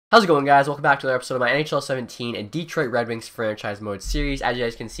How's it going, guys? Welcome back to another episode of my NHL 17 and Detroit Red Wings franchise mode series. As you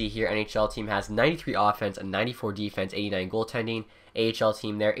guys can see here, NHL team has 93 offense and 94 defense, 89 goaltending. AHL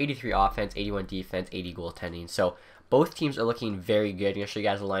team there, 83 offense, 81 defense, 80 goaltending. So both teams are looking very good. I'm going to show you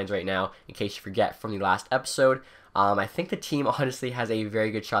guys the lines right now in case you forget from the last episode. I think the team honestly has a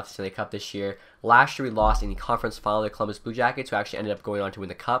very good shot to Stanley Cup this year. Last year we lost in the conference final to the Columbus Blue Jackets, who actually ended up going on to win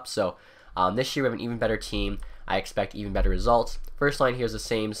the Cup. So this year we have an even better team. I expect even better results. First line here is the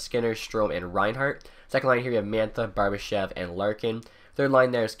same: Skinner, Strome, and Reinhart. Second line here we have Mantha, Barbashev, and Larkin. Third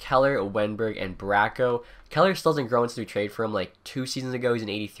line there is Keller, Wenberg, and Bracco. Keller still hasn't grown since we traded for him like 2 seasons ago. He's an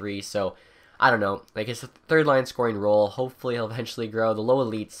 83, so I don't know. Like, it's a third line scoring role. Hopefully he'll eventually grow. The low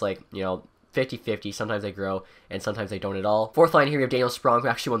elites, like, 50-50. Sometimes they grow, and sometimes they don't at all. Fourth line here we have Daniel Sprong, who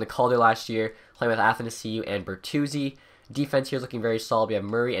actually won the Calder last year, playing with Athanasiou and Bertuzzi. Defense here is looking very solid. We have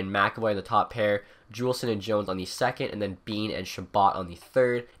Murray and McAvoy in the top pair, Juleson and Jones on the second, and then Bean and Shabbat on the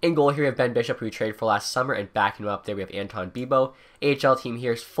third. In goal here we have Ben Bishop, who we traded for last summer, and backing him up there we have Anton Bibeau. AHL team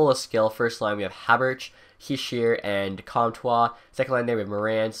here is full of skill. First line we have Haberch, Hischier, and Comtois. Second line there we have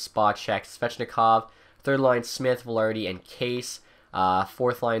Moran, Spacek, Svechnikov. Third line Smith, Velarde, and Case.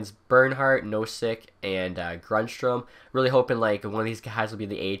 Fourth line's Bernhardt, Nosek, and Grunstrom. Really hoping like one of these guys will be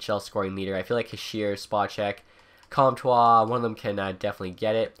the AHL scoring leader. I feel like Hischier, Spacek, Comtois, one of them can definitely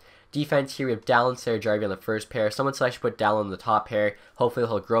get it. Defense here we have Dallin, Sarajarvi on the first pair. Someone said I should put Dallin on the top pair. Hopefully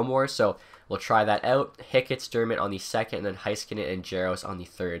he'll grow more, so we'll try that out. Hickett's Dermott on the second, and then Heiskanen and Jaros on the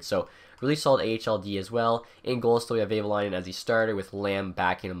third. So really solid AHLD as well. In goal still we have Avalainen as the starter with Lamb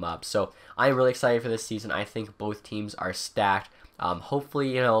backing him up. So I'm really excited for this season. I think both teams are stacked.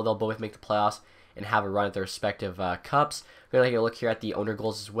 Hopefully, they'll both make the playoffs and have a run at their respective cups. We're going to take a look here at the owner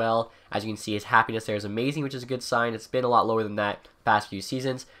goals as well. As you can see, his happiness there is amazing, which is a good sign. It's been a lot lower than that past few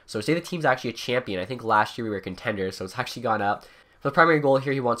seasons. So say the team's actually a champion. I think last year we were contenders, so it's actually gone up. For the primary goal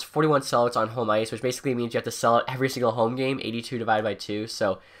here, he wants 41 sellouts on home ice, which basically means you have to sell out every single home game, 82 divided by 2.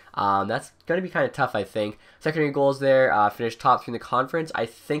 So that's going to be kind of tough, I think. Secondary goals there, finished top 3 in the conference. I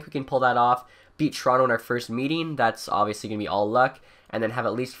think we can pull that off. Beat Toronto in our first meeting. That's obviously going to be all luck. And then have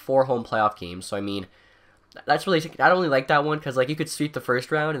at least 4 home playoff games. So, I mean, that's really, I don't really like that one because, like, you could sweep the first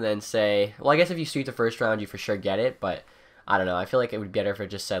round and then say, well, I guess if you sweep the first round, you for sure get it. But I don't know. I feel like it would be better if it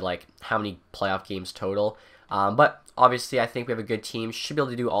just said, like, how many playoff games total. But obviously, I think we have a good team. Should be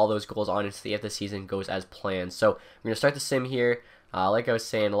able to do all those goals, honestly, if the season goes as planned. So, we're going to start the sim here. Like I was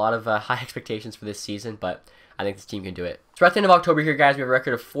saying, a lot of high expectations for this season, but I think this team can do it. So at the end of October here, guys, we have a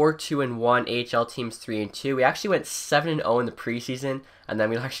record of 4-2-1. AHL teams 3-2. We actually went 7-0 in the preseason, and then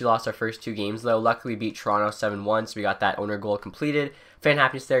we actually lost our first 2 games, though. Luckily, we beat Toronto 7-1, so we got that owner goal completed. Fan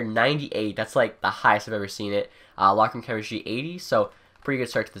happiness there, 98. That's like the highest I've ever seen it. Locker room chemistry, 80, so pretty good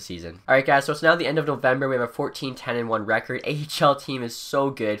start to the season. Alright, guys, so it's now the end of November. We have a 14-10-1 record. AHL team is so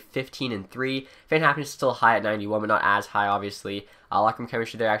good, 15-3. Fan happiness is still high at 91, but not as high, obviously. Locker room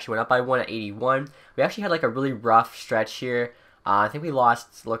chemistry there actually went up by 1 at 81. We actually had like a really rough stretch here. I think we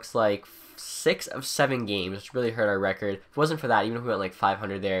lost, looks like, 6 of 7 games, which really hurt our record. If it wasn't for that, even if we went like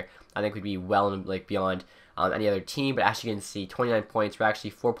 500 there, I think we'd be well like beyond any other team. But as you can see, 29 points. We're actually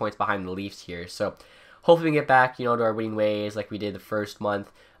 4 points behind the Leafs here. So hopefully we can get back, to our winning ways like we did the first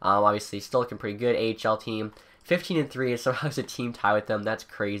month. Obviously, still looking pretty good. AHL team, 15-3, and somehow it's a team tie with them. That's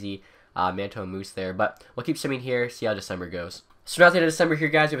crazy. Manto and Moose there. But we'll keep simming here, see how December goes. So now at the end of December here,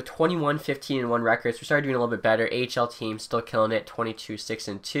 guys, we have a 21-15-1 record. So we started doing a little bit better. AHL team still killing it,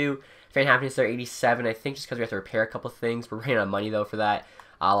 22-6-2. Fan happiness there, 87. I think just because we have to repair a couple things. We're running out of money, though, for that.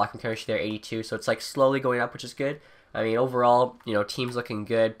 Lock and chemistry there, 82. So it's like slowly going up, which is good. I mean, overall, team's looking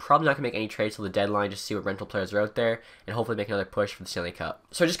good. Probably not going to make any trades till the deadline, just see what rental players are out there, and hopefully make another push for the Stanley Cup.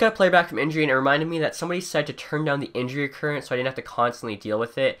 So I just got a player back from injury, and it reminded me that somebody said to turn down the injury occurrence so I didn't have to constantly deal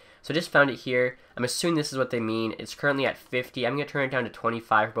with it. So I just found it here. I'm assuming this is what they mean. It's currently at 50. I'm going to turn it down to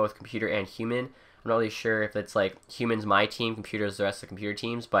 25 for both computer and human. I'm not really sure if it's like human's my team, computer's the rest of the computer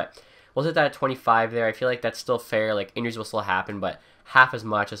teams, but we'll set that at 25 there. I feel like that's still fair. Like, injuries will still happen, but half as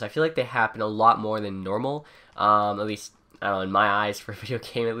much, as I feel like they happen a lot more than normal. At least, I don't know, in my eyes for a video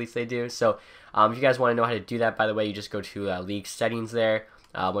game, at least they do. So if you guys want to know how to do that, by the way, you just go to league settings there.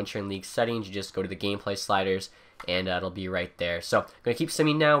 Once you're in league settings, you just go to the gameplay sliders, and it'll be right there. So I'm going to keep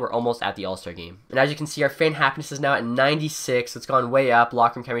simming now. We're almost at the All-Star game. And as you can see, our fan happiness is now at 96. It's gone way up.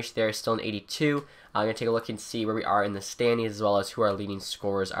 Locker room chemistry there is still an 82. I'm going to take a look and see where we are in the standings as well as who our leading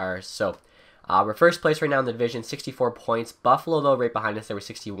scorers are. So we're first place right now in the division, 64 points. Buffalo, though, right behind us, they were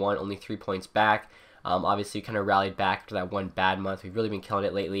 61, only 3 points back. Obviously, kind of rallied back after that one bad month. We've really been killing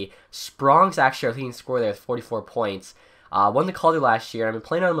it lately. Sprong's actually our leading scorer there with 44 points. Won the Calder last year. I've been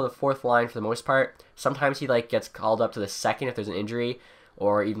playing on him on the 4th line for the most part. Sometimes he gets called up to the 2nd if there's an injury,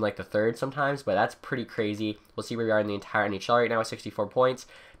 or even like the third sometimes, but that's pretty crazy. We'll see where we are in the entire NHL right now with 64 points.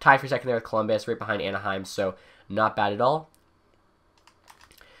 Tied for second there with Columbus, right behind Anaheim, so not bad at all.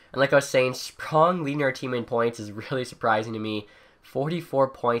 And like I was saying, Sprong leading our team in points is really surprising to me. 44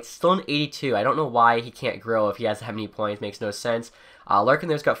 points, still an 82. I don't know why he can't grow if he has that many points. Makes no sense. Larkin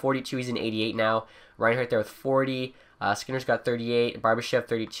there's got 42. He's an 88 now. Reinhardt there with 40. Skinner's got 38. Barbashev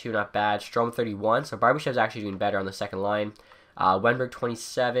 32, not bad. Strome 31. So Barbashev's actually doing better on the second line. Wenberg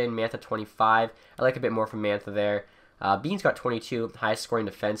 27. Mantha 25. I like a bit more from Mantha there. Bean's got 22. Highest scoring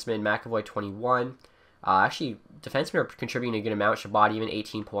defenseman. McAvoy 21. Actually, defensemen are contributing a good amount. Shabbat even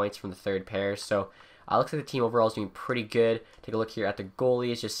 18 points from the third pair. So looks like the team overall is doing pretty good. Take a look here at the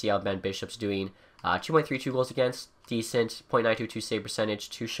goalies. Just see how Ben Bishop's doing. 2.32 goals against. Decent. .922 save percentage.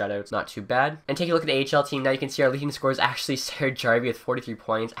 2 shutouts. Not too bad. And take a look at the AHL team. Now you can see our leading scorer is actually Serge Jarvie with 43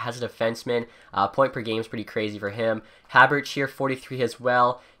 points. As a defenseman, point per game is pretty crazy for him. Habertz here, 43 as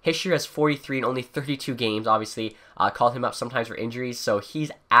well. Hischier has 43 in only 32 games, obviously. Called him up sometimes for injuries, so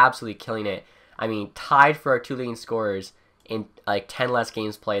he's absolutely killing it. I mean, tied for our 2 leading scorers in like 10 less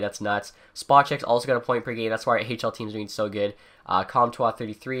games played. That's nuts. Spotcheck's also got a point per game. That's why our AHL team's doing so good. Comtois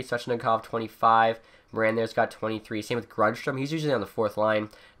 33, Svechnikov 25. Moran there's got 23. Same with Grundstrom. He's usually on the 4th line.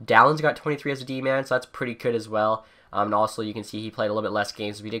 Dallin's got 23 as a D-man, so that's pretty good as well. And also, you can see he played a little bit less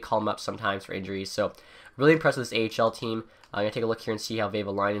games. We did call him up sometimes for injuries. So, really impressed with this AHL team. I'm going to take a look here and see how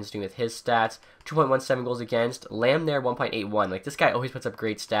Vavalainen's doing with his stats. 2.17 goals against. Lamb there, 1.81. Like, this guy always puts up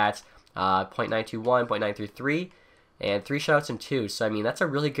great stats. .921, .933, and 3 shutouts and 2. So, I mean, that's a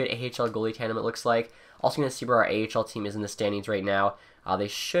really good AHL goalie tandem, it looks like. Also going to see where our AHL team is in the standings right now. They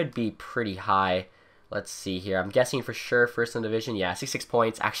should be pretty high. Let's see here. I'm guessing for sure first in the division. Yeah, 66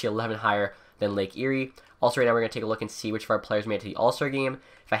 points, actually 11 higher than Lake Erie. Also, right now we're going to take a look and see which of our players made it to the All-Star game.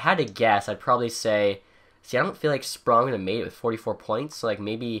 If I had to guess, I'd probably say... See, I don't feel like Sprong would have made it with 44 points. So, like,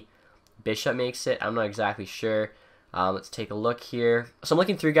 maybe Bishop makes it. I'm not exactly sure. Let's take a look here. So I'm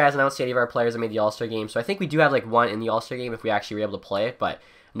looking through, guys, and I don't see any of our players that made the All-Star game. So I think we do have, like, one in the All-Star game if we actually were able to play it, but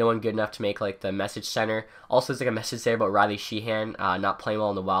no one good enough to make, like, the message center. Also, there's, like, a message there about Riley Sheehan not playing well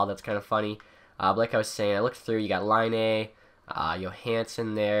in the Wild. That's kind of funny. But like I was saying, I looked through. You got Line,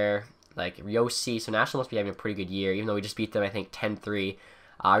 Johansson there, like, Yossi. So National must be having a pretty good year, even though we just beat them, I think, 10-3.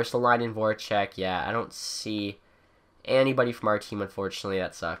 Just a line in Voracek. Yeah, I don't see anybody from our team, unfortunately.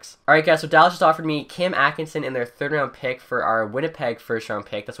 That sucks. Alright, guys, so Dallas just offered me Cam Atkinson and their 3rd-round pick for our Winnipeg 1st-round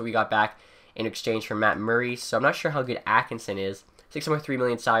pick. That's what we got back in exchange for Matt Murray. So I'm not sure how good Atkinson is. $6.3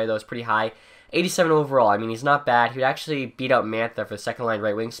 million salary, though, is pretty high. 87 overall. I mean, he's not bad. He would actually beat out Mantha for the 2nd-line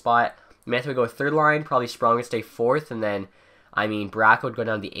right-wing spot. Mantha would go 3rd line. Probably Sprong would stay 4th. And then, I mean, Brack would go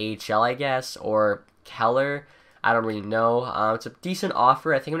down to the AHL, I guess. Or Keller. I don't really know. It's a decent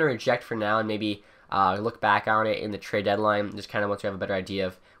offer. I think I'm going to reject for now and maybe look back on it in the trade deadline, just kind of once we have a better idea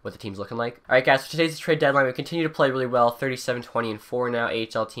of what the team's looking like. Alright, guys, so today's the trade deadline. We continue to play really well. 37-20-4 now.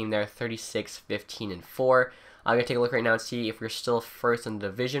 AHL team there, 36-15-4. I'm going to take a look right now and see if we're still first in the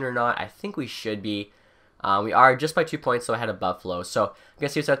division or not. I think we should be. We are just by 2 points, so ahead of Buffalo. So I'm going to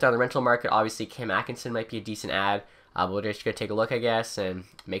see what's out there on the rental market. Obviously, Cam Atkinson might be a decent ad. But we're just going to take a look, I guess, and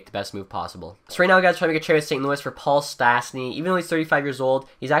make the best move possible. So right now, guys, trying to make a trade with St. Louis for Paul Stastny. Even though he's 35 years old,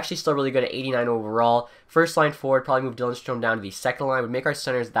 he's actually still really good at 89 overall. 1st-line forward, probably move Dylan Strome down to the 2nd line. Would make our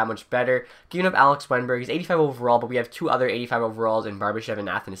centers that much better. Giving up Alex Wenberg. He's 85 overall, but we have 2 other 85 overalls in Barbashev and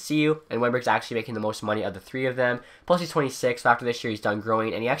Athanasiou. And Wenberg's actually making the most money of the 3 of them. Plus, he's 26, so after this year, he's done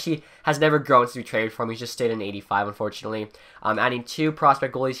growing. And he actually has never grown since we traded for him. He's just stayed in 85, unfortunately. Adding 2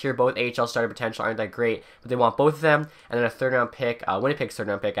 prospect goalies here. Both AHL starter potential aren't that great, but they want both of them. And then a 3rd-round pick, Winnipeg's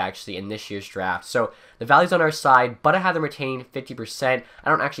 3rd-round pick, actually, in this year's draft. So the value's on our side, but I have them retain 50%. I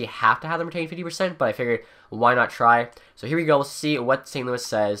don't actually have to have them retain 50%, but I figured, why not try? So here we go. We'll see what St. Louis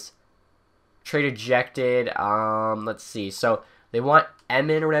says. Trade ejected. Let's see. So they want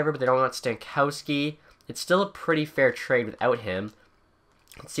Emin or whatever, but they don't want Stankowski. It's still a pretty fair trade without him.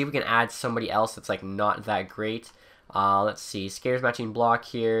 Let's see if we can add somebody else that's, like, not that great. Let's see. Scares matching block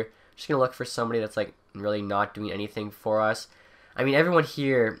here. Just going to look for somebody that's, like, really not doing anything for us. I mean, everyone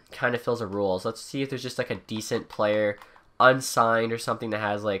here kind of fills the rules. Let's see if there's just, like, a decent player, unsigned or something that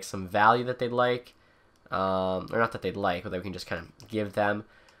has, like, some value that they'd like. Or not that they'd like, but that we can just kind of give them.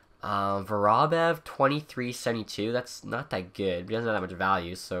 Vorobev, 23.72. That's not that good. He doesn't have that much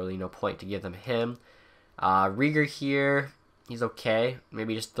value, so really no point to give them him. Rieger here, he's okay.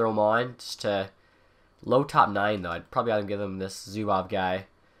 Maybe just throw him on just to low top 9, though. I'd probably rather give them this Zubov guy.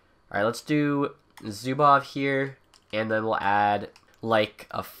 Alright, let's do Zubov here, and then we'll add like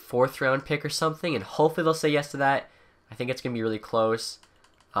a 4th-round pick or something, and hopefully they'll say yes to that. I think it's going to be really close.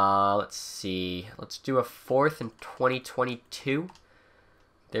 Let's see. Let's do a 4th in 2022.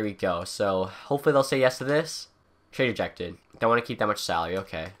 There we go. So hopefully they'll say yes to this. Trade rejected. Don't want to keep that much salary.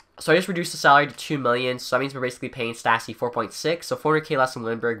 Okay. So I just reduced the salary to $2 million. So that means we're basically paying Stassi 4.6. So 400K less than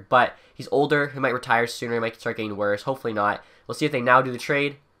Lindbergh. But he's older. He might retire sooner. He might start getting worse. Hopefully not. We'll see if they now do the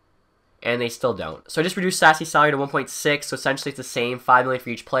trade. And they still don't. So I just reduced Stassi's salary to 1.6. So essentially it's the same. $5 million for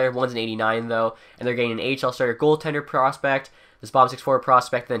each player. One's an 89 though. And they're getting an AHL starter goaltender prospect. This bottom 6 forward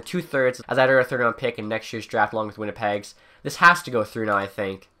prospect. And then 2/3 as either a third round pick in next year's draft along with Winnipeg's. This has to go through now, I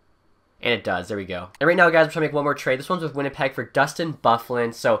think. And it does. There we go. And right now, guys, we're trying to make one more trade. This one's with Winnipeg for Dustin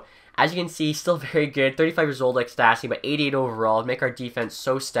Byfuglien. So, as you can see, still very good. 35 years old like Stassi, but 88 overall. Make our defense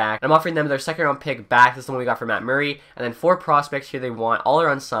so stacked. And I'm offering them their second-round pick back. This is the one we got from Matt Murray. And then 4 prospects here they want. All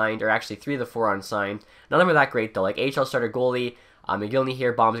are unsigned, or actually 3 of the 4 are unsigned. None of them are that great, though. Like AHL starter goalie, McGillney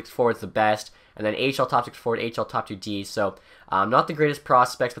here, bottom 6 forward's the best. And then AHL top 6 forward, AHL top 2 D. So, not the greatest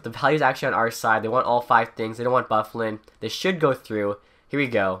prospects, but the value is actually on our side. They want all 5 things. They don't want Byfuglien. This should go through. Here we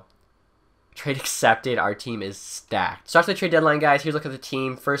go. Trade accepted. Our team is stacked. So after the trade deadline, guys, here's a look at the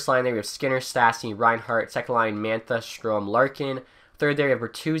team. First line there, we have Skinner, Stassi, Reinhart. Second line, Mantha, Strome, Larkin. Third there, we have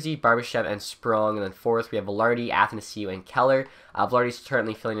Bertuzzi, Barbashev, and Sprong. And then fourth, we have Velarde, Athanasiou, and Keller. Velarde's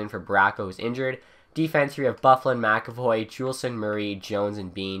currently filling in for Bracco, who's injured. Defense, here we have Byfuglien, McAvoy, Juleson, Murray, Jones,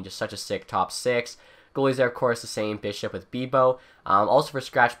 and Bean. Just such a sick top 6. Goalies there, of course, the same. Bishop with Bebo. Also for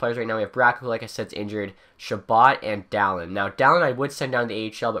scratch players right now, we have Bracco, who, like I said, is injured. Shabbat and Dallin. Now, Dallin I would send down to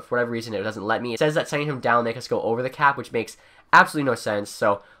AHL, but for whatever reason, it doesn't let me. It says that sending him down makes us go over the cap, which makes absolutely no sense.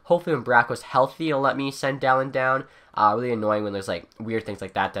 So, hopefully when Bracco's healthy, it'll let me send Dallin down. Really annoying when there's, like, weird things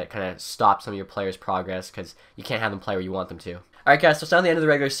like that kind of stop some of your players' progress because you can't have them play where you want them to. Alright guys, so it's now the end of the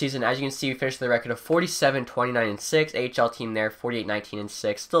regular season. As you can see, we finished with a record of 47, 29, and 6. AHL team there, 48, 19, and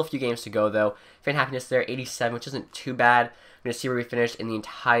 6. Still a few games to go though. Fan happiness there, 87, which isn't too bad. We're going to see where we finished in the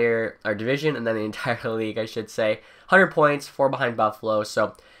entire, our division, and then the entire league, I should say. 100 points, 4 behind Buffalo,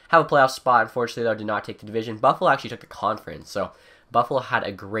 so have a playoff spot. Unfortunately, though, did not take the division. Buffalo actually took the conference, so Buffalo had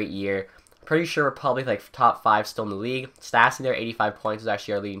a great year. Pretty sure we're probably like top 5 still in the league. Stassi there, 85 points, was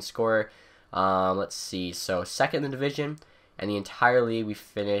actually our leading scorer. Let's see, so second in the division. And the entire league, we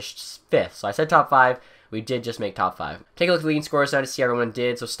finished 5th. So I said top 5. We did just make top 5. Take a look at the leading scores now to see how everyone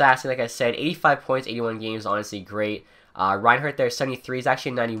did. So Stassi, like I said, 85 points, 81 games. Honestly, great. Reinhart there, 73. He's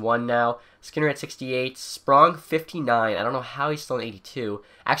actually 91 now. Skinner at 68. Sprong, 59. I don't know how he's still in 82.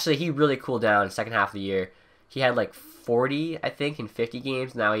 Actually, he really cooled down in the second half of the year. He had like 40, I think, in 50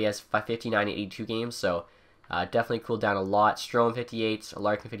 games. Now he has 59 in 82 games. So definitely cooled down a lot. Strome, 58.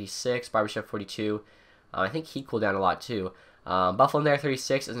 Larkin, 56. Barbashev, 42. I think he cooled down a lot too. Byfuglien there,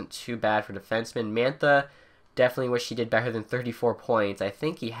 36, isn't too bad for defenseman. Mantha, definitely wish he did better than 34 points. I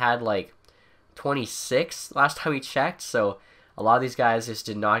think he had like 26 last time we checked, so a lot of these guys just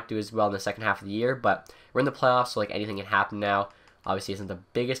did not do as well in the second half of the year, but we're in the playoffs, so like anything can happen now. Obviously isn't the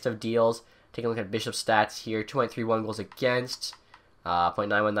biggest of deals. Taking a look at Bishop's stats here, 2.31 goals against,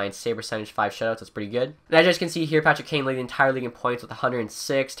 .919 save percentage, 5 shutouts, that's pretty good. And as you guys can see here, Patrick Kane led the entire league in points with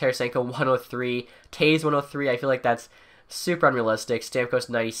 106, Tarasenko 103, Taves 103, I feel like that's super unrealistic. Stamkos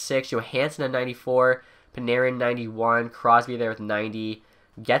 96, Johansson at 94, Panarin 91, Crosby there with 90,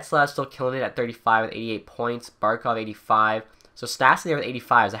 Getzlav still killing it at 35 with 88 points, Barkov 85, so Stassi there with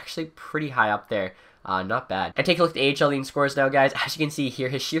 85 is actually pretty high up there. Not bad. And take a look at the AHL leading scores now, guys. As you can see here,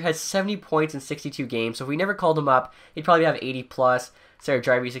 his Shear has 70 points in 62 games, so if we never called him up, he'd probably have 80 plus. Sarah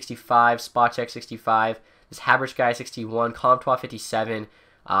Drivey 65, Spotcheck 65, this Habrich guy 61, Comtois 57,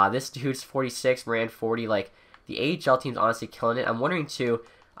 this dude's 46, Moran 40, like, the AHL team's honestly killing it. I'm wondering, too,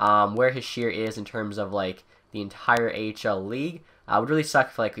 where his Shear is in terms of, like, the entire AHL league. Would really suck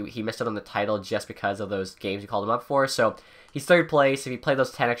if, like, he missed out on the title just because of those games we called him up for. So, he's 3rd place. If he played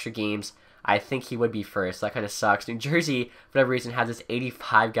those 10 extra games, I think he would be first. That kind of sucks. New Jersey, for whatever reason, has this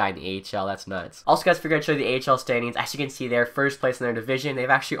 85 guy in the AHL. That's nuts. Also, guys, figured I'd show you the AHL standings. As you can see, they're 1st place in their division. They've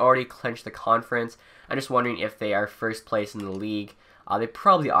actually already clinched the conference. I'm just wondering if they are 1st place in the league. They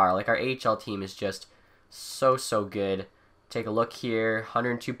probably are. Like, our AHL team is just so good. Take a look here.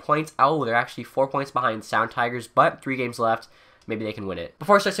 102 points. Oh, they're actually 4 points behind Sound Tigers, but 3 games left. Maybe they can win it.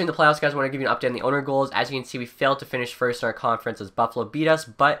 Before I start seeing the playoffs, guys, I want to give you an update on the owner goals. As you can see, we failed to finish 1st in our conference as Buffalo beat us,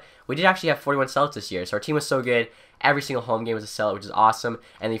 but we did actually have 41 sellouts this year, so our team was so good. Every single home game was a sellout, which is awesome.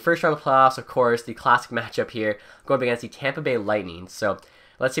 And the first round of playoffs, of course, the classic matchup here, going up against the Tampa Bay Lightning. So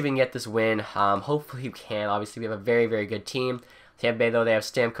let's see if we can get this win. Hopefully we can. Obviously, we have a very good team. Tampa Bay, though, they have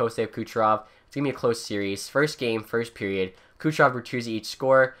Stamkos, they have Kucherov. It's going to be a close series. First game, first period. Kucherov, Bertuzzi each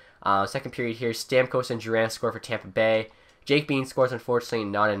score. Second period here, Stamkos and Duran score for Tampa Bay. Jake Bean scores, unfortunately,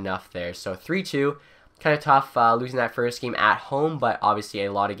 not enough there. So 3-2. Kind of tough losing that first game at home, but obviously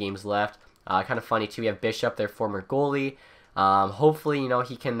a lot of games left. Kind of funny, too. We have Bishop, their former goalie. Hopefully, you know,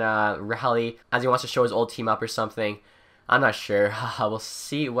 he can rally as he wants to show his old team up or something. I'm not sure. We'll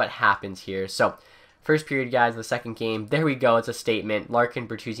see what happens here. So, first period, guys, the second game. There we go. It's a statement. Larkin,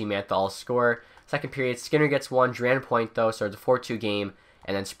 Bertuzzi, Mantha all score. Second period, Skinner gets one. Duran point, though, so it's a 4-2 game.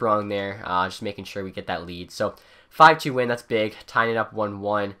 And then Sprong there, just making sure we get that lead. So, 5-2 win. That's big. Tying it up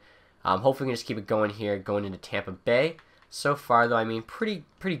 1-1. Hopefully, we can just keep it going here, going into Tampa Bay. So far, though, I mean, pretty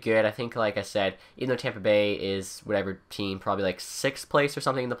good. I think, like I said, even though Tampa Bay is whatever team, probably like 6th place or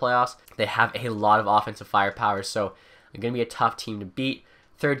something in the playoffs, they have a lot of offensive firepower. So, they're going to be a tough team to beat.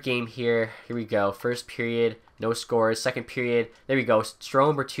 Third game here. Here we go. First period, no scores. Second period, there we go.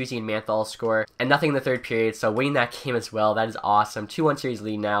 Strome, Bertuzzi, and Mantha all score. And nothing in the third period, so winning that game as well. That is awesome. 2-1 series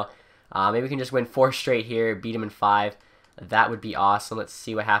lead now. Maybe we can just win 4 straight here, beat them in 5. That would be awesome. Let's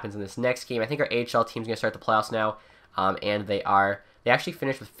see what happens in this next game. I think our AHL team's going to start the playoffs now, and they are. They actually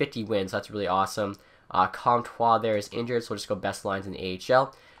finished with 50 wins, so that's really awesome. Comtois there is injured, so we'll just go best lines in the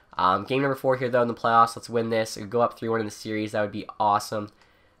AHL. Game number 4 here, though, in the playoffs. Let's win this. Go up 3-1 in the series. That would be awesome.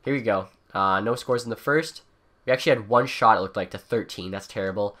 Here we go. No scores in the first. We actually had 1 shot, it looked like, to 13. That's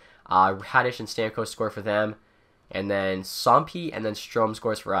terrible. Radish and Stamkos score for them. And then Sompi and then Strome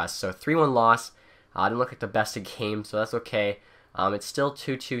scores for us. So 3-1 loss. Didn't look like the best of games, so that's okay. It's still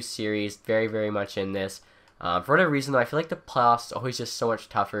 2-2 series. Very, very much in this. For whatever reason, though, I feel like the playoffs is always just so much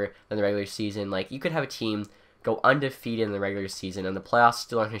tougher than the regular season. Like, you could have a team go undefeated in the regular season, and the playoffs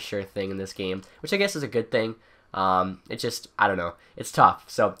still aren't a sure thing in this game, which I guess is a good thing. It's just, I don't know. It's tough.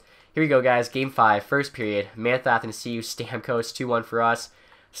 So, here we go, guys. Game 5, first period. Mantha, Athanasiou, Stamkos, 2-1 for us.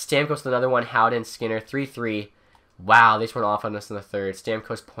 Stamkos with another one. Howden, Skinner, 3-3. Wow, they just went off on us in the third.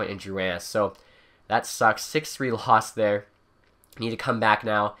 Stamkos, Point, and Duran. So, that sucks. 6-3 loss there. Need to come back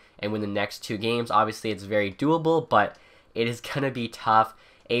now and win the next 2 games. Obviously, it's very doable, but it is going to be tough.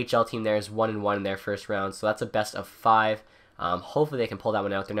 AHL team there is 1-1 in their first round, so that's a best of 5. Hopefully, they can pull that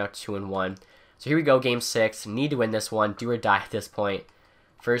one out. They're now 2-1. So here we go, game 6. Need to win this one. Do or die at this point.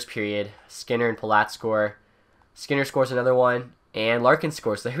 First period, Skinner and Palat score. Skinner scores another one, and Larkin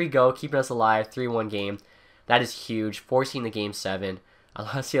scores. So here we go, keeping us alive. 3-1 game. That is huge. Forcing the game 7. I'm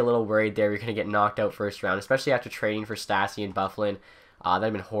honestly a little worried there. We're going to get knocked out first round, especially after trading for Stassi and Bufflin. That would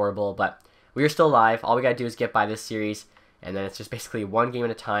have been horrible, but we are still alive. All we got to do is get by this series, and then it's just basically 1 game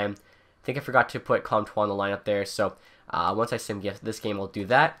at a time. I think I forgot to put Comtois in the lineup there, so once I sim this game, I'll do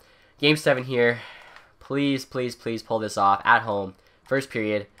that. Game 7 here. Please, please, please pull this off at home. First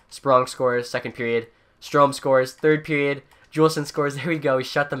period, Sprong scores. Second period, Strome scores. Third period, Juleson scores. There we go. We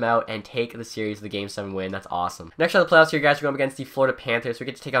shut them out and take the series of the Game 7 win. That's awesome. Next on the playoffs here, guys, we're going up against the Florida Panthers. We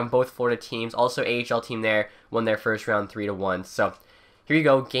get to take on both Florida teams. Also, AHL team there won their first round 3-1. So, here we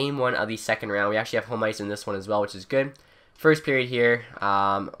go. Game 1 of the second round. We actually have home ice in this one as well, which is good. First period here,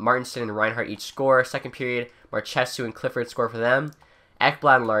 Martinson and Reinhardt each score. Second period, Marchesu and Clifford score for them.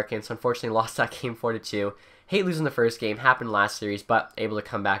 Ekblad and Larkin, so unfortunately lost that game 4-2. Hate losing the first game. Happened last series, but able to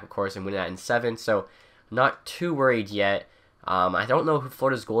come back, of course, and win that in 7. So, not too worried yet. I don't know who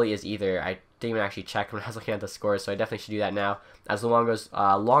Florida's goalie is either. I didn't even actually check when I was looking at the scores, so I definitely should do that now, as Luongo's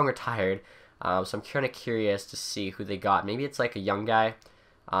long retired. So I'm kind of curious to see who they got. Maybe it's like a young guy.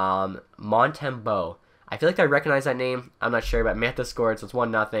 Montembeau. I feel like I recognize that name. I'm not sure, but Mantha scored, so it's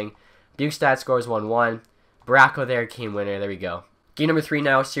 1-0. Bukestad scores 1-1. Bracco there, game winner. There we go. Game number 3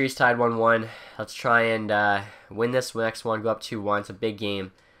 now, series tied 1-1. Let's try and win this next one, go up 2-1. It's a big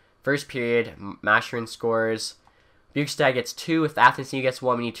game. First period, Masherin scores. Bukestad gets 2. If Athanasiou gets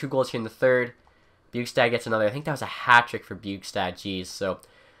 1, we need 2 goals here in the third. Bukestad gets another. I think that was a hat trick for Bukestad. Jeez. So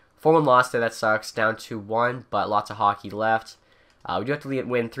 4-1 loss there. That sucks. Down 2-1, but lots of hockey left. We do have to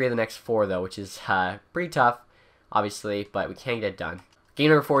win 3 of the next 4, though, which is pretty tough, obviously, but we can get it done. Game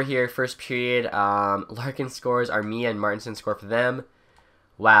number 4 here. First period. Larkin scores. Armia and Martinson score for them.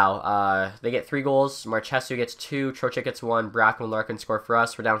 Wow. They get 3 goals. Marchesu gets 2. Trocheck gets 1. Bracco and Larkin score for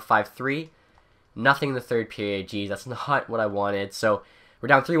us. We're down 5-3. Nothing in the third period. Geez, that's not what I wanted. So we're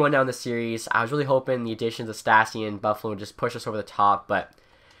down 3-1 now in the series. I was really hoping the additions of Stassi and Buffalo would just push us over the top, but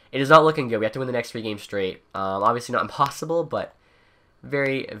it is not looking good. We have to win the next 3 games straight. Obviously not impossible, but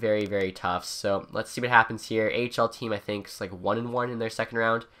very, very, very tough. So let's see what happens here. AHL team, I think, is like 1-1 in their second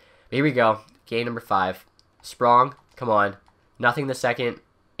round. But here we go. Game number 5. Sprong, come on. Nothing in the second.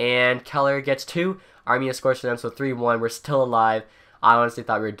 And Keller gets 2. Armia scores for them, so 3-1. We're still alive. I honestly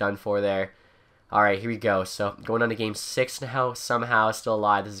thought we were done for there. Alright, here we go. So, going on to game 6 now. Somehow, still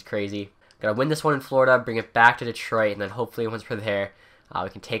alive. This is crazy. Gotta win this one in Florida, bring it back to Detroit, and then hopefully once we're there, we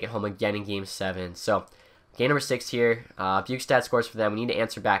can take it home again in game 7. So, game number 6 here. Bukestad scores for them. We need to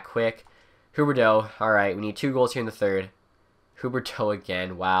answer back quick. Huberdeau. Alright, we need 2 goals here in the third. Huberdeau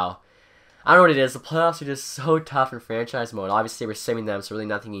again. Wow. I don't know what it is. The playoffs are just so tough in franchise mode. Obviously, we're simming them, so really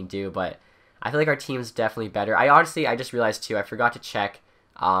nothing you can do. But I feel like our team's definitely better. I just realized too, I forgot to check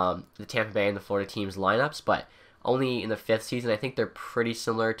the Tampa Bay and the Florida teams' lineups, but only in the 5th season. I think they're pretty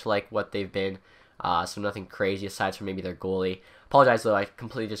similar to like what they've been. So nothing crazy aside from maybe their goalie. Apologize though, I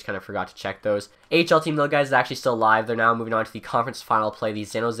completely just kind of forgot to check those. AHL team though, guys, is actually still live. They're now moving on to the conference final play, the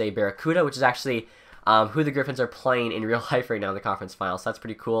San Jose Barracuda, which is actually who the Griffins are playing in real life right now in the conference final. So that's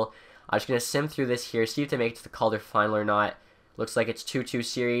pretty cool. I'm just going to sim through this here, see if they make it to the Calder final or not. Looks like it's 2-2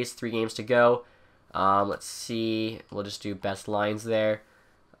 series, 3 games to go. Let's see. We'll just do best lines there.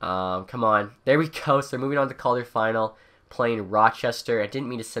 Come on. There we go. So they're moving on to Calder final, playing Rochester. I didn't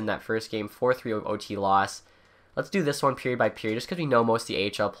mean to send that first game. 4-3 OT loss. Let's do this one period by period, just because we know most of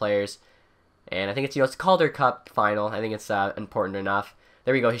the AHL players. And I think it's, it's Calder Cup final. I think it's important enough.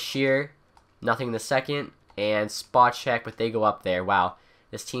 There we go. Hashir, nothing in the second. And spot check, but they go up there. Wow.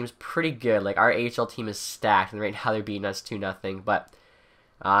 This team's pretty good. Like, our AHL team is stacked, and right now they're beating us 2-0. But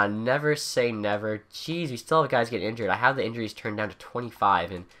never say never. Jeez, we still have guys getting injured. I have the injuries turned down to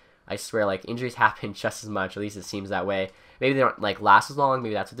 25, and I swear, like, injuries happen just as much. At least it seems that way. Maybe they don't, like, last as long.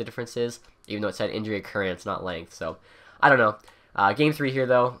 Maybe that's what the difference is, even though it said injury occurrence, not length. So, I don't know. Game 3 here,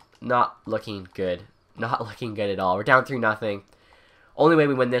 though, not looking good. Not looking good at all. We're down 3-0. Only way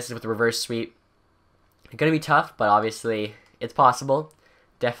we win this is with the reverse sweep. It's going to be tough, but obviously it's possible.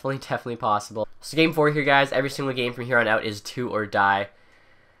 Definitely possible. So game 4 here, guys. Every single game from here on out is do or die.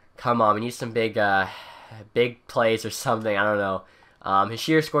 Come on, we need some big plays or something. I don't know.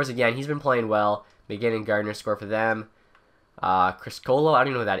 Hashir scores again. He's been playing well. McGinn and Gardner score for them. Chris Colo, I don't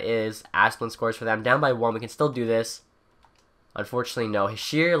even know who that is. Asplin scores for them. Down by 1. We can still do this. Unfortunately, no.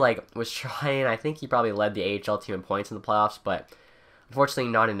 Hashir, like, was trying. I think he probably led the AHL team in points in the playoffs, but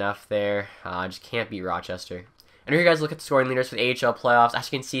unfortunately not enough there. Just can't beat Rochester. And here you guys look at the scoring leaders for the AHL playoffs.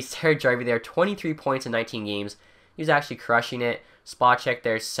 As you can see, Sarah Jarvie there, 23 points in 19 games. He was actually crushing it. Spot check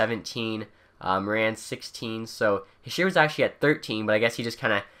there, 17. Moran, 16. So Hashir was actually at 13, but I guess he just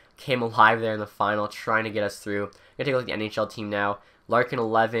kind of came alive there in the final, trying to get us through. I'm going to take a look at the NHL team now. Larkin,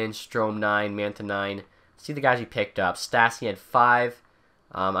 11. Strome, 9. Mantha, 9. See the guys we picked up. Stassi had 5.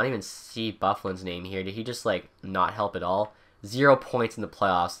 I don't even see Bufflin's name here. Did he just, like, not help at all? 0 points in the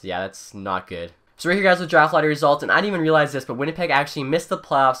playoffs. Yeah, that's not good. So right here, guys, with draft lottery results, and I didn't even realize this, but Winnipeg actually missed the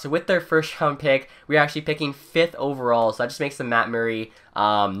playoffs. So with their first round pick, we're actually picking 5th overall. So that just makes the Matt Murray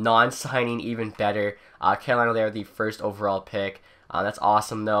non-signing even better. Carolina there, the 1st overall pick. That's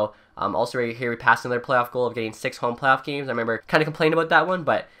awesome, though. Also right here, we passed another playoff goal of getting 6 home playoff games. I remember kind of complaining about that one,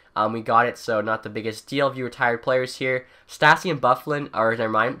 but we got it, so not the biggest deal. A few retired players here. Stassi and Bufflin, or never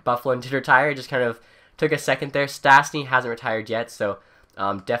mind, Bufflin did retire. Just kind of took a second there. Stastny hasn't retired yet, so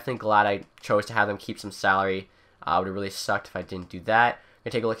definitely glad I chose to have them keep some salary. Would have really sucked if I didn't do that. I'm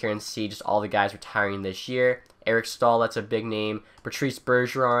going to take a look here and see just all the guys retiring this year. Eric Stahl, that's a big name. Patrice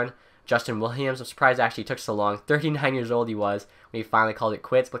Bergeron. Justin Williams, I'm surprised it actually took so long. 39 years old he was when he finally called it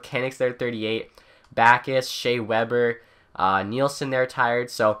quits. Mechanics there, 38. Backus, Shea Weber. Nielsen there retired.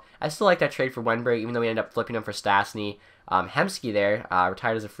 So I still like that trade for Wenberg, even though we ended up flipping him for Stastny. Hemsky there,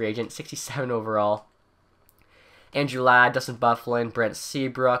 retired as a free agent, 67 overall. Andrew Ladd, Dustin Bufflin, Brent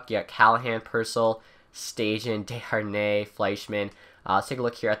Seabrook, you got Callahan, Purcell, Stajan, Desharnais, Fleischman. Let's take a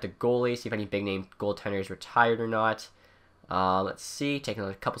look here at the goalies, see if any big name goaltenders retired or not. Let's see, taking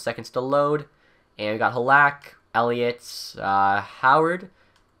a couple seconds to load. And we got Halak, Elliott, Howard,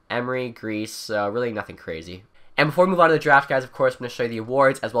 Emery, Grease, really nothing crazy. And before we move on to the draft, guys, of course, I'm going to show you the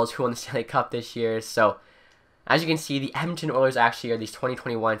awards as well as who won the Stanley Cup this year. So, as you can see, the Edmonton Oilers actually are these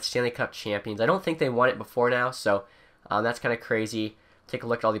 2021 Stanley Cup champions. I don't think they won it before now, so that's kind of crazy. Take a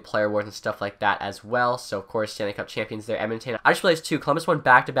look at all the player awards and stuff like that as well. So, of course, Stanley Cup champions there, Edmonton. I just realized, too, Columbus won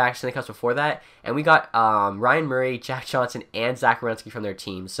back-to-back Stanley Cups before that, and we got Ryan Murray, Jack Johnson, and Zach Werenski from their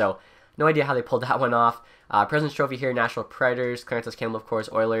team. So, no idea how they pulled that one off. President's Trophy here, Nashville Predators, Clarence Campbell, of course,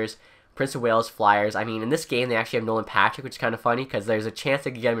 Oilers, Prince of Wales, Flyers. I mean, in this game, they actually have Nolan Patrick, which is kind of funny because there's a chance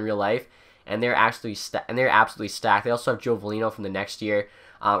they could get him in real life, and they're absolutely stacked. They also have Joe Volino from the next year.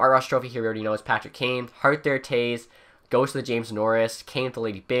 Our Rush Trophy here, we already know, is Patrick Kane. Hart there, Taze. Goes to the James Norris. Kane with the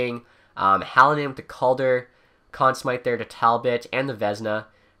Lady Bing. Hallinan with the Calder. Conn Smythe there to Talbot and the Vezina.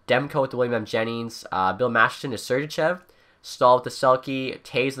 Demko with the William M. Jennings. Bill Masterton to Sergachev. Stahl with the Selke.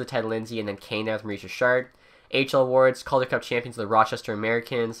 Taze with the Ted Lindsay. And then Kane there with Maurice Richard. HL Awards. Calder Cup champions of the Rochester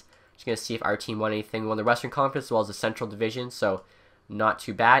Americans. Just going to see if our team won anything. We won the Western Conference as well as the Central Division. So, not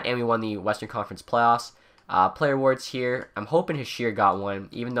too bad. And we won the Western Conference playoffs. Player awards here. I'm hoping Hashir got one.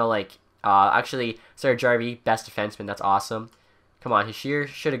 Even though, like, actually, Sarah Jarvie, best defenseman. That's awesome. Come on, Hashir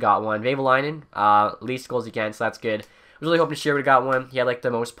should have got one. Vavalainen, least goals against. So that's good. was really hoping Shear would have got one. He had like the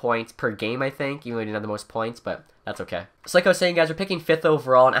most points per game, I think, even though he didn't have the most points, but that's okay. So like I was saying, guys, we're picking 5th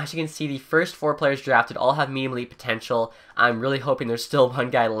overall, and as you can see, the first 4 players drafted all have medium elite potential. I'm really hoping there's still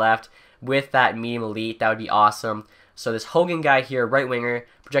one guy left with that medium elite. That would be awesome. So this Hogan guy here, right winger,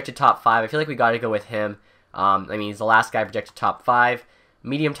 projected top 5. I feel like we got to go with him. I mean, he's the last guy projected top 5.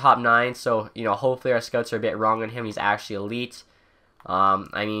 Medium top 9, so, you know, hopefully our scouts are a bit wrong on him. He's actually elite.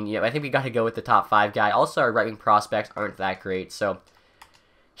 I mean, yeah, I think we got to go with the top 5 guy. Also, our right wing prospects aren't that great, so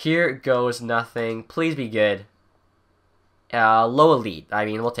here goes nothing. Please be good. Low elite. I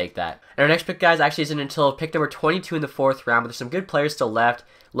mean, we'll take that. And our next pick, guys, actually isn't until pick number 22 in the 4th round, but there's some good players still left.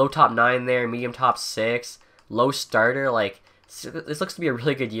 Low top 9 there, medium top 6, low starter. Like, this looks to be a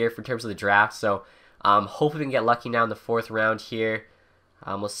really good year for terms of the draft, so hopefully we can get lucky now in the 4th round here.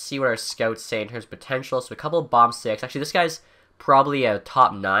 We'll see what our scouts say in terms of potential. So a couple of bomb 6. Actually, this guy's probably a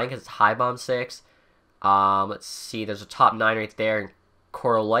top 9 because it's high bomb 6. Let's see, there's a top 9 right there,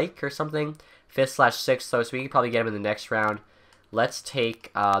 Coral Like or something. 5th/6th, so we could probably get him in the next round. Let's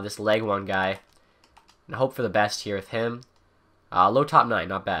take this leg 1 guy and hope for the best here with him. Low top 9,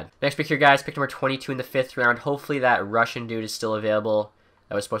 not bad. Next pick here, guys, pick number 22 in the 5th round. Hopefully that Russian dude is still available.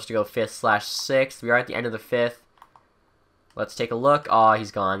 That was supposed to go 5th/6th. We are at the end of the 5th. Let's take a look. Oh,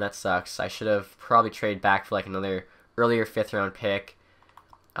 he's gone. That sucks. I should have probably traded back for like another earlier 5th round pick.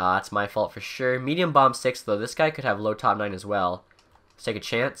 That's my fault for sure. Medium bomb 6 though. This guy could have low top 9 as well. Let's take a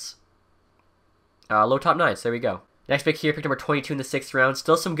chance. Low top 9. So there we go. Next pick here, pick number 22 in the 6th round.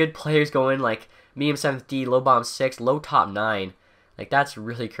 Still some good players going, like medium 7th D, low bomb 6, low top 9. Like, that's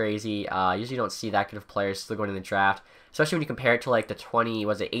really crazy. Usually don't see that good of players still going in the draft, especially when you compare it to like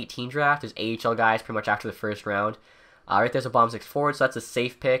the 18 draft. There's AHL guys pretty much after the 1st round. Right there's a bomb 6 forward, so that's a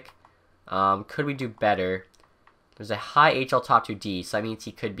safe pick. Could we do better? There's a high HL top 2 D, so that means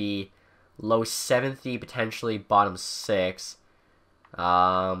he could be low 7th D, potentially bottom 6.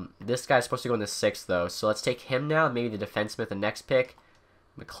 This guy's supposed to go in the 6th though, so let's take him now. Maybe the defenseman, the next pick,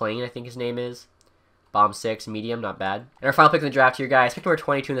 McLean, I think his name is. Bomb 6, medium, not bad. And our final pick in the draft here, guys, pick number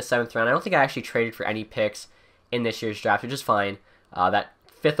 22 in the 7th round. I don't think I actually traded for any picks in this year's draft, which is fine. That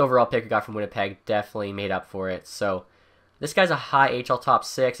 5th overall pick we got from Winnipeg definitely made up for it. So this guy's a high HL top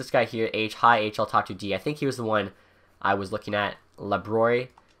 6. This guy here, high HL top 2D. I think he was the one I was looking at. Labroy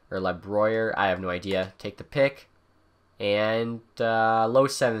or Labroyer, I have no idea. Take the pick. And low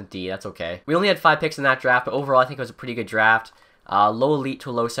 7th D, that's okay. We only had 5 picks in that draft, but overall I think it was a pretty good draft. Low elite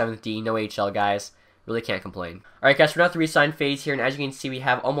to low 7th D, no HL guys. Really can't complain. Alright guys, we're now at the re-sign phase here, and as you can see, we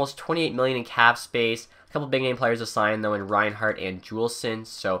have almost 28 million in cap space. A couple big name players assigned though in Reinhardt and Juleson.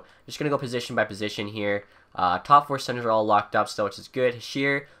 So just gonna go position by position here. Top 4 centers are all locked up still, which is good.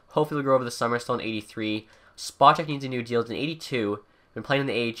 Shear, hopefully will grow over the summer, still in 83. Spotcheck needs a new deal, it's in 82. Been playing in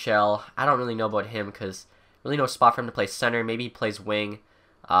the AHL. I don't really know about him because really no spot for him to play center. Maybe he plays wing.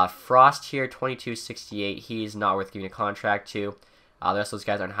 Frost here, 22.68. He's not worth giving a contract to. The rest of those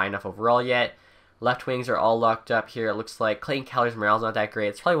guys aren't high enough overall yet. Left wings are all locked up here. It looks like Clayton Keller's morale's not that great.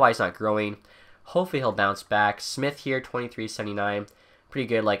 It's probably why he's not growing. Hopefully he'll bounce back. Smith here, 23.79. Pretty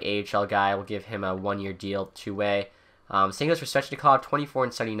good, like AHL guy. We'll give him a 1-year deal, 2-way. Same goes for Svechnikov,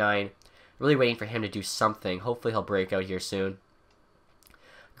 24.79. Really waiting for him to do something. Hopefully he'll break out here soon.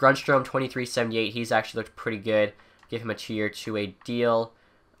 Grunstrom, 23.78. He's actually looked pretty good. Give him a 2-year, 2-way deal.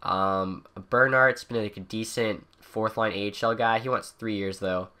 Bernard's been like a decent 4th line AHL guy. He wants 3 years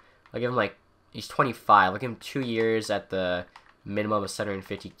though. I'll give him like, he's 25. I'll give him 2 years at the minimum of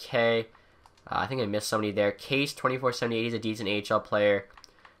 750K. I think I missed somebody there. Case, 24.78. He's a decent AHL player.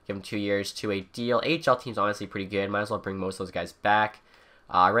 Give him 2 years, 2-way deal. AHL team's honestly pretty good. Might as well bring most of those guys back.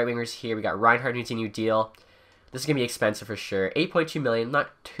 Right wingers here. We got Reinhardt needs a new deal. This is going to be expensive for sure. 8.2 million,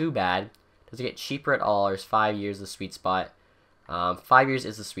 not too bad. Does it get cheaper at all? There's 5 years the sweet spot. 5 years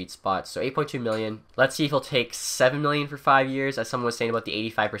is the sweet spot, so 8.2 million. Let's see if he'll take 7 million for 5 years, as someone was saying about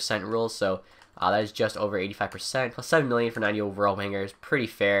the 85% rule. So that is just over 85%. Plus 7 million for 90 overall wingers, pretty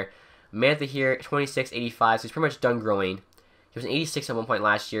fair. Mantha here, 26.85, so he's pretty much done growing. He was an 86 at one point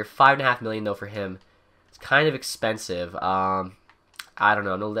last year. 5.5 million though for him. It's kind of expensive. I don't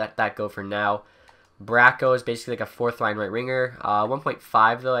know. No, let that go for now. Bracco is basically like a 4th line right winger.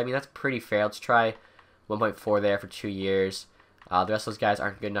 1.5 though. I mean, that's pretty fair. Let's try 1.4 there for 2 years. The rest of those guys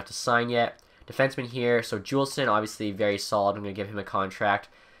aren't good enough to sign yet. Defenseman here. So Juleson, obviously very solid. I'm going to give him a contract.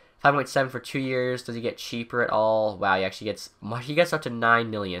 5.7 for 2 years. Does he get cheaper at all? Wow, he actually gets up to 9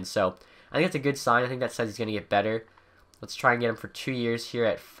 million. So I think that's a good sign. I think that says he's going to get better. Let's try and get him for 2 years here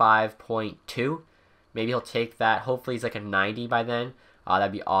at 5.2. Maybe he'll take that. Hopefully he's like a 90 by then.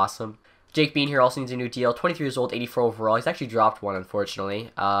 That'd be awesome. Jake Bean here also needs a new deal. 23 years old, 84 overall. He's actually dropped one,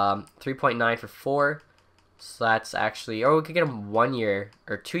 unfortunately. 3.9 for 4. So that's actually, or we could get him 1 year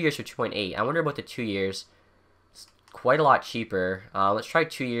or 2 years for 2.8. I wonder about the 2 years. It's quite a lot cheaper. Let's try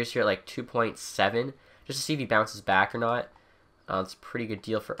 2 years here at like 2.7 just to see if he bounces back or not. It's a pretty good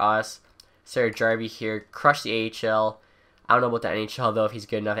deal for us. Sarah Jarvie here, crushed the AHL. I don't know about the NHL though, if he's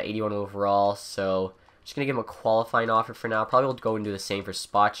good enough at 81 overall. So just going to give him a qualifying offer for now. Probably will go and do the same for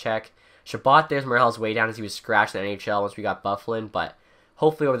spot check. Shabbat, there's Morel's way down as he was scratched in the NHL once we got Bufflin, but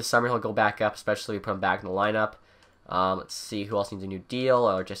hopefully over the summer he'll go back up, especially if we put him back in the lineup. Let's see who else needs a new deal,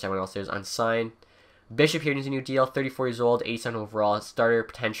 or just everyone else there's unsigned. Bishop here needs a new deal, 34 years old, 87 overall, starter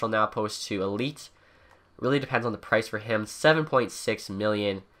potential now opposed to elite. Really depends on the price for him, 7.6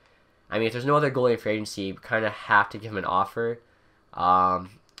 million. I mean, if there's no other goalie in free agency, we kind of have to give him an offer. I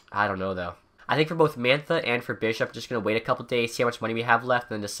don't know though. I think for both Mantha and for Bishop, I'm just going to wait a couple days, see how much money we have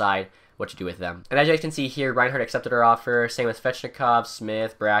left, and then decide what to do with them. And as you guys can see here, Reinhardt accepted our offer. Same with Svechnikov,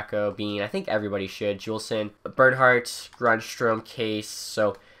 Smith, Bracco, Bean. I think everybody should. Juleson, Bernhardt, Grunstrom, Case.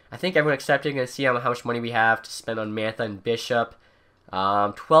 So I think everyone accepted. Going to see how much money we have to spend on Mantha and Bishop.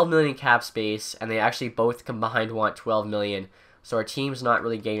 12 million in cap space, and they actually both combined want 12 million. So our team's not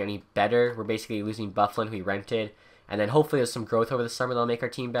really getting any better. We're basically losing Bufflin, who we rented, and then hopefully there's some growth over the summer that'll make our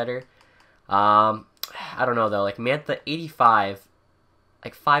team better. I don't know though. Like Mantha 85,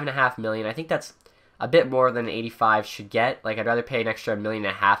 like 5.5 million. I think that's a bit more than an 85 should get. Like I'd rather pay an extra 1.5 million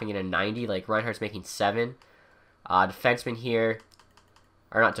and get a 90. Like Reinhardt's making 7. Defenseman here,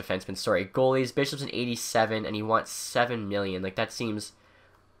 or not defenseman. Sorry, goalies. Bishop's an 87, and he wants 7 million. Like that seems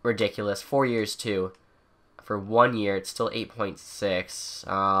ridiculous. 4 years too. For 1 year, it's still 8.6.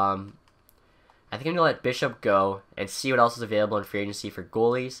 I think I'm gonna let Bishop go and see what else is available in free agency for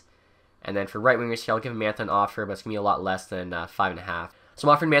goalies. And then for right wingers here, I'll give Mantha an offer, but it's going to be a lot less than 5.5. So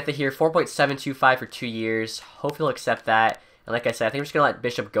I'm offering Mantha here, 4.725 for 2 years. Hopefully he'll accept that. And like I said, I think I'm just going to let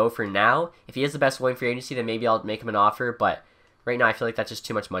Bishop go for now. If he is the best goalie in free agency, then maybe I'll make him an offer. But right now, I feel like that's just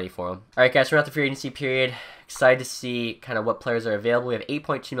too much money for him. Alright guys, we're at the free agency period. Excited to see kind of what players are available. We have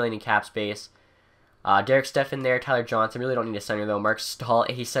 8.2 million in cap space. Derek Steffen there, Tyler Johnson. Really don't need a center though. Mark Stahl,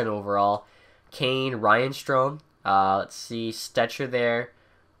 87 overall. Kane, Ryan Strome. Let's see, Stetcher there.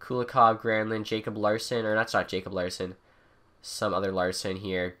 Kulikov, Granlund, Jacob Larson, or that's not Jacob Larson, some other Larson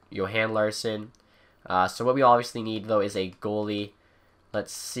here, Johan Larson. So what we obviously need though is a goalie.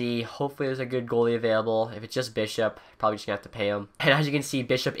 Let's see, hopefully there's a good goalie available. If it's just Bishop, probably just gonna have to pay him. And as you can see,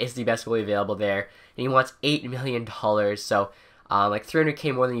 Bishop is the best goalie available there, and he wants $8 million. So like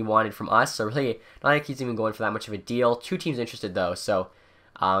 300K more than he wanted from us. So really, not like he's even going for that much of a deal. 2 teams interested though, so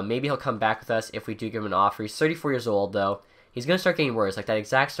maybe he'll come back with us if we do give him an offer. He's 34 years old though. He's going to start getting worse. Like, that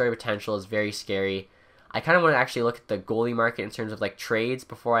exact starter potential is very scary. I kind of want to actually look at the goalie market in terms of, like, trades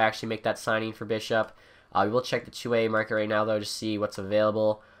before I actually make that signing for Bishop. We will check the 2A market right now, though, to see what's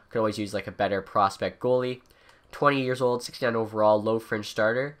available. Could always use, like, a better prospect goalie. 20 years old, 69 overall, low fringe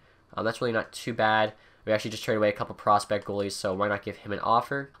starter. That's really not too bad. We actually just traded away a couple prospect goalies, so why not give him an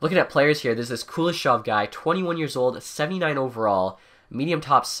offer? Looking at players here, there's this Kuleshov guy, 21 years old, 79 overall, medium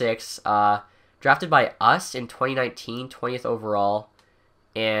top 6, drafted by us in 2019, 20th overall.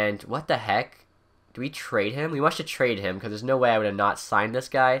 And what the heck? Do we trade him? We must have traded him because there's no way I would have not signed this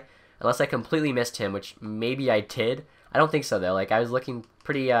guy unless I completely missed him, which maybe I did. I don't think so, though. Like, I was looking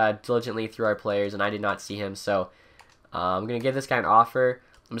pretty diligently through our players, and I did not see him. So I'm going to give this guy an offer.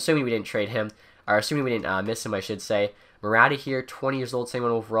 I'm assuming we didn't trade him, or assuming we didn't miss him, I should say. Murata here, 20 years old, same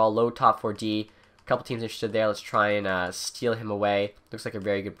one overall, low top 4D. A couple teams interested there. Let's try and steal him away. Looks like a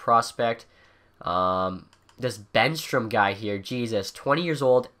very good prospect. This Benstrom guy here, Jesus, 20 years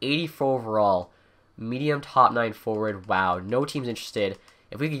old, 84 overall, medium top 9 forward. Wow, no team's interested.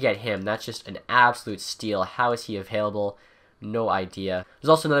 If we could get him, that's just an absolute steal. How is he available? No idea. There's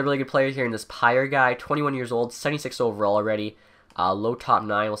also another really good player here in this Pyre guy, 21 years old, 76 overall already, low top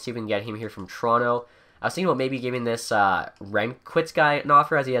 9. We'll see if we can get him here from Toronto. I was thinking about maybe giving this Renquitz guy an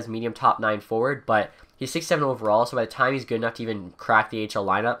offer as he has medium top 9 forward, but he's 67 overall, so by the time he's good enough to even crack the HL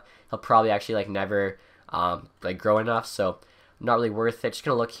lineup, he'll probably actually like never like grow enough, so not really worth it. Just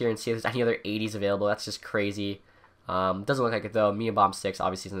gonna look here and see if there's any other 80s available. That's just crazy. Doesn't look like it though. Medium bomb 6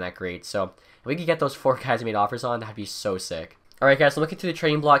 obviously isn't that great, so if we could get those 4 guys we made offers on, that'd be so sick. Alright guys, so looking through the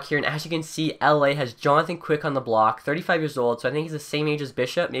trading block here, and as you can see, LA has Jonathan Quick on the block, 35 years old, so I think he's the same age as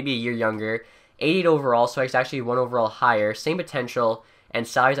Bishop, maybe a year younger, 88 overall, so he's actually 1 overall higher, same potential, and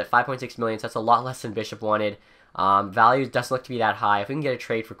salary's at 5.6 million, so that's a lot less than Bishop wanted. Value doesn't look to be that high. If we can get a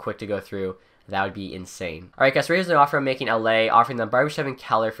trade for Quick to go through, that would be insane. Alright guys, so here's the offer I'm making LA, offering them Barbashev and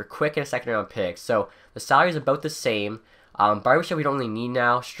Keller for Quick and a second round pick. So the salary is about the same. Barbashev we don't really need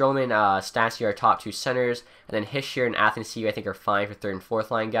now. Stroman, Stastny are our top 2 centers, and then Hischier and Athanasia I think are fine for 3rd and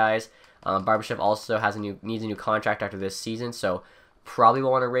 4th line guys. Barbashev also needs a new contract after this season, so probably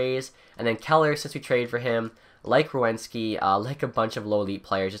will want to raise. And then Keller, since we traded for him, like Rowensky, like a bunch of low elite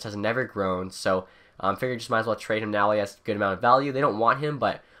players, just has never grown. So figured just might as well trade him now while he has a good amount of value. They don't want him,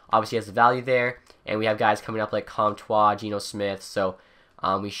 but obviously he has the value there. And we have guys coming up like Comtois, Geno Smith, so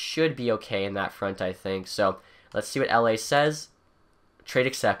we should be okay in that front, I think. So let's see what LA says. Trade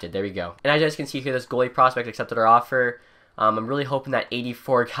accepted. There we go. And as you guys can see here, this goalie prospect accepted our offer. I'm really hoping that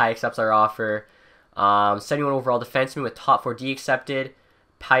 84 guy accepts our offer. 71 overall defenseman with top 4D accepted.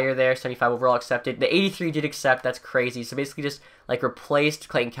 Pyre there, 75 overall accepted. The 83 did accept. That's crazy. So basically just like replaced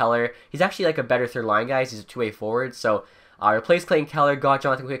Clayton Keller. He's actually like a better third line guy. He's a two-way forward. So replaced Clayton Keller, got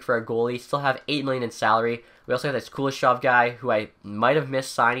Jonathan Quick for our goalie. Still have $8 million in salary. We also have this Kuleshov guy who I might have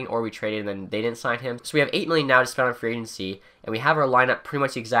missed signing, or we traded and then they didn't sign him. So we have $8 million now to spend on free agency, and we have our lineup pretty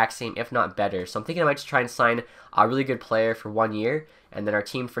much the exact same, if not better. So I'm thinking I might just try and sign a really good player for 1 year, and then our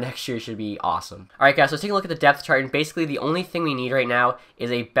team for next year should be awesome. Alright guys, so let's take a look at the depth chart, and basically the only thing we need right now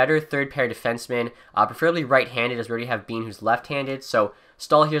is a better third pair defenseman, preferably right-handed, as we already have Bean who's left-handed. So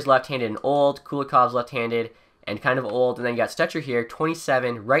Stahl here's left-handed and old, Kulikov's left-handed and kind of old, and then you got Stetcher here,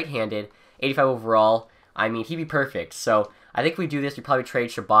 27, right-handed, 85 overall. I mean, he'd be perfect. So I think if we do this, we probably trade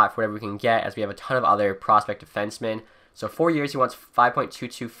Shabbat for whatever we can get, as we have a ton of other prospect defensemen. So 4 years, he wants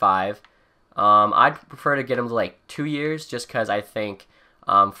 5.225. I'd prefer to get him to like 2 years, just because I think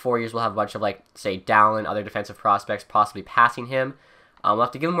 4 years we'll have a bunch of like, say, Dallin, other defensive prospects possibly passing him. We'll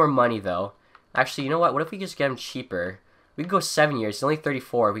have to give him more money though. Actually, you know what? What if we just get him cheaper? We could go 7 years. He's only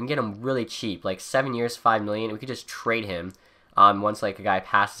 34. We can get him really cheap, like 7 years, $5 million. We could just trade him once like a guy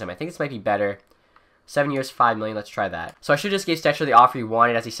passes him. I think this might be better. 7 years, $5 million. Let's try that. So I should just give Stetcher the offer he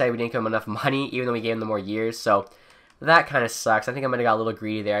wanted. As he said, we didn't give him enough money, even though we gave him the more years. So that kind of sucks. I think I might have got a little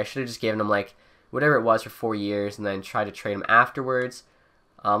greedy there. I should have just given him like whatever it was for 4 years and then try to trade him afterwards.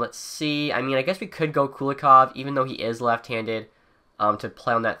 Let's see. I mean, I guess we could go Kulikov, even though he is left-handed, to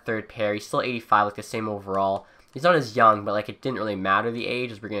play on that third pair. He's still 85, like the same overall. He's not as young, but like it didn't really matter the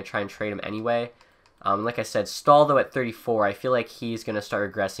age, as we're going to try and trade him anyway. Like I said, Stahl, though, at 34, I feel like he's going to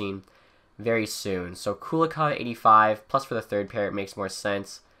start regressing very soon. So Kulikov at 85, plus for the third pair, it makes more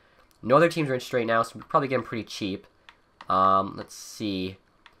sense. No other teams are interested right now, so we probably get him pretty cheap. Let's see.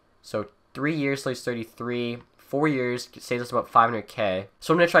 So 3 years, so he's 33. 4 years saves us about $500K.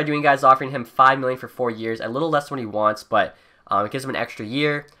 So I'm going to try doing, guys, offering him $5 million for 4 years. A little less than what he wants, but it gives him an extra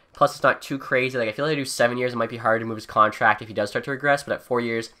year. Plus, it's not too crazy. Like, I feel like I do 7 years, it might be hard to move his contract if he does start to regress, but at 4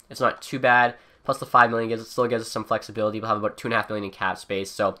 years, it's not too bad. Plus, the $5 million still gives us some flexibility. We'll have about $2.5 million in cap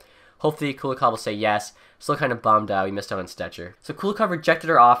space, so hopefully Kulikov will say yes. Still kind of bummed we missed out on Stetcher. So Kulikov rejected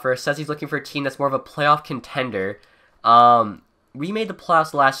our offer, says he's looking for a team that's more of a playoff contender. We made the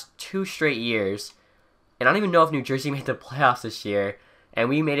playoffs the last 2 straight years, and I don't even know if New Jersey made the playoffs this year. And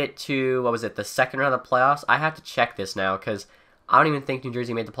we made it to, what was it, the second round of the playoffs? I have to check this now, because I don't even think New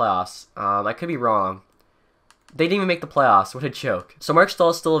Jersey made the playoffs. I could be wrong. They didn't even make the playoffs. What a joke. So Mark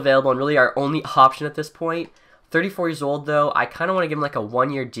Stahl is still available and really our only option at this point. 34 years old, though. I kind of want to give him like a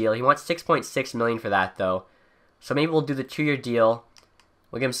 1-year deal. He wants $6.6 million for that, though. So maybe we'll do the 2-year deal.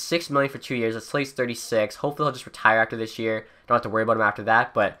 We'll give him $6 million for 2 years. Let's say he's 36. Hopefully he'll just retire after this year. Don't have to worry about him after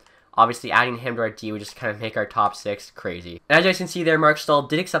that, but obviously adding him to our D would just kind of make our top 6 crazy. And as you guys can see there, Mark Stahl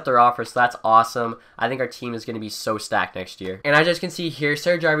did accept our offer, so that's awesome. I think our team is going to be so stacked next year. And as you guys can see here,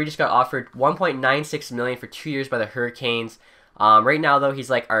 Serge Jarvie just got offered $1.96 million for 2 years by the Hurricanes. Right now, though, he's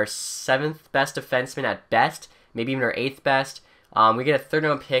like our 7th best defenseman at best, maybe even our 8th best. We get a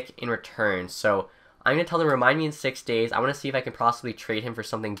 3rd-round pick in return. So I'm going to tell them, remind me in 6 days. I want to see if I can possibly trade him for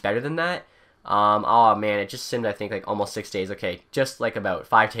something better than that. Oh man, it just simmed, I think, like almost 6 days. Okay, just like about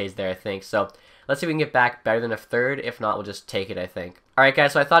 5 days there, I think. So let's see if we can get back better than a 3rd. If not, we'll just take it, I think. Alright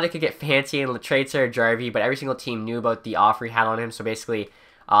guys, so I thought it could get fancy and trade Serge Jarvie, but every single team knew about the offer he had on him, so basically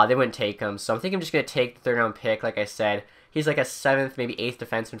they wouldn't take him. So I'm thinking I'm just going to take the 3rd-round pick, like I said. He's like a 7th, maybe 8th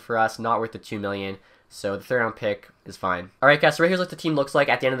defenseman for us, not worth the $2 million. So the 3rd-round pick is fine. Alright guys, so right here's what the team looks like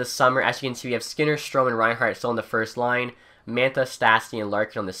at the end of the summer. As you can see, we have Skinner, Strome, and Reinhart still in the first line. Mantha, Stastny, and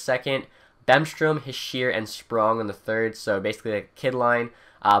Larkin on the second. Bemstrom, Hischier, and Sprong on the 3rd, so basically a kid line.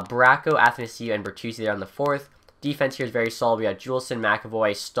 Baracco, Athanasiou, and Bertuzzi there on the 4th. Defense here is very solid. We have Juleson,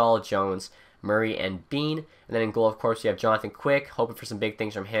 McAvoy, Stahl, Jones, Murray, and Bean. And then in goal, of course, we have Jonathan Quick, hoping for some big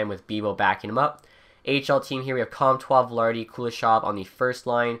things from him with Bebo backing him up. AHL team here, we have Comtois, Velarde, Kuleshov on the 1st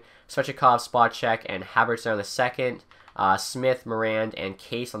line. Svechnikov, Spacek, and Havertz there on the 2nd. Smith, Morand, and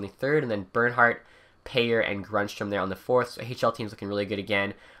Case on the 3rd. And then Bernhardt, Payer, and Grunstrom there on the 4th. So AHL team's looking really good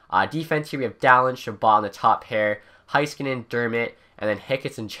again. Defense here, we have Dallin, Shabbat on the top pair, Heiskanen, Dermott, and then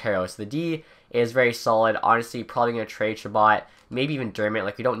Hickett's and Chero. So the D is very solid. Honestly, probably going to trade Shabbat, maybe even Dermott.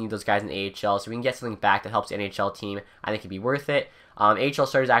 Like, we don't need those guys in the AHL, so we can get something back that helps the NHL team. I think it'd be worth it. AHL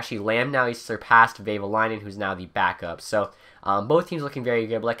starter is actually Lamb now. He's surpassed Vavalainen, who's now the backup. So both teams looking very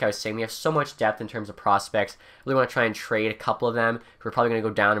good, but like I was saying, we have so much depth in terms of prospects. Really want to try and trade a couple of them who are probably going to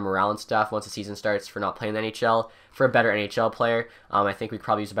go down in morale and stuff once the season starts for not playing the NHL for a better NHL player. I think we could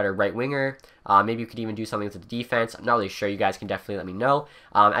probably use a better right winger. Maybe you could even do something with the defense. I'm not really sure. You guys can definitely let me know.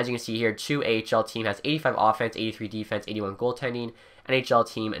 As you can see here, 2 AHL team has 85 offense, 83 defense, 81 goaltending.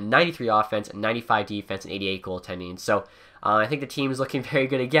 NHL team 93 offense, 95 defense, and 88 goaltending. So I think the team is looking very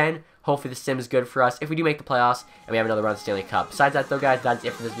good again. Hopefully the sim is good for us if we do make the playoffs and we have another run at the Stanley Cup. Besides that though, guys, that's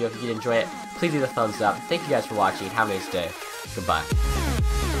it for this video. If you did enjoy it, please leave a thumbs up. Thank you guys for watching. Have a nice day.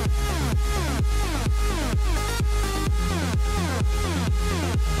 Goodbye.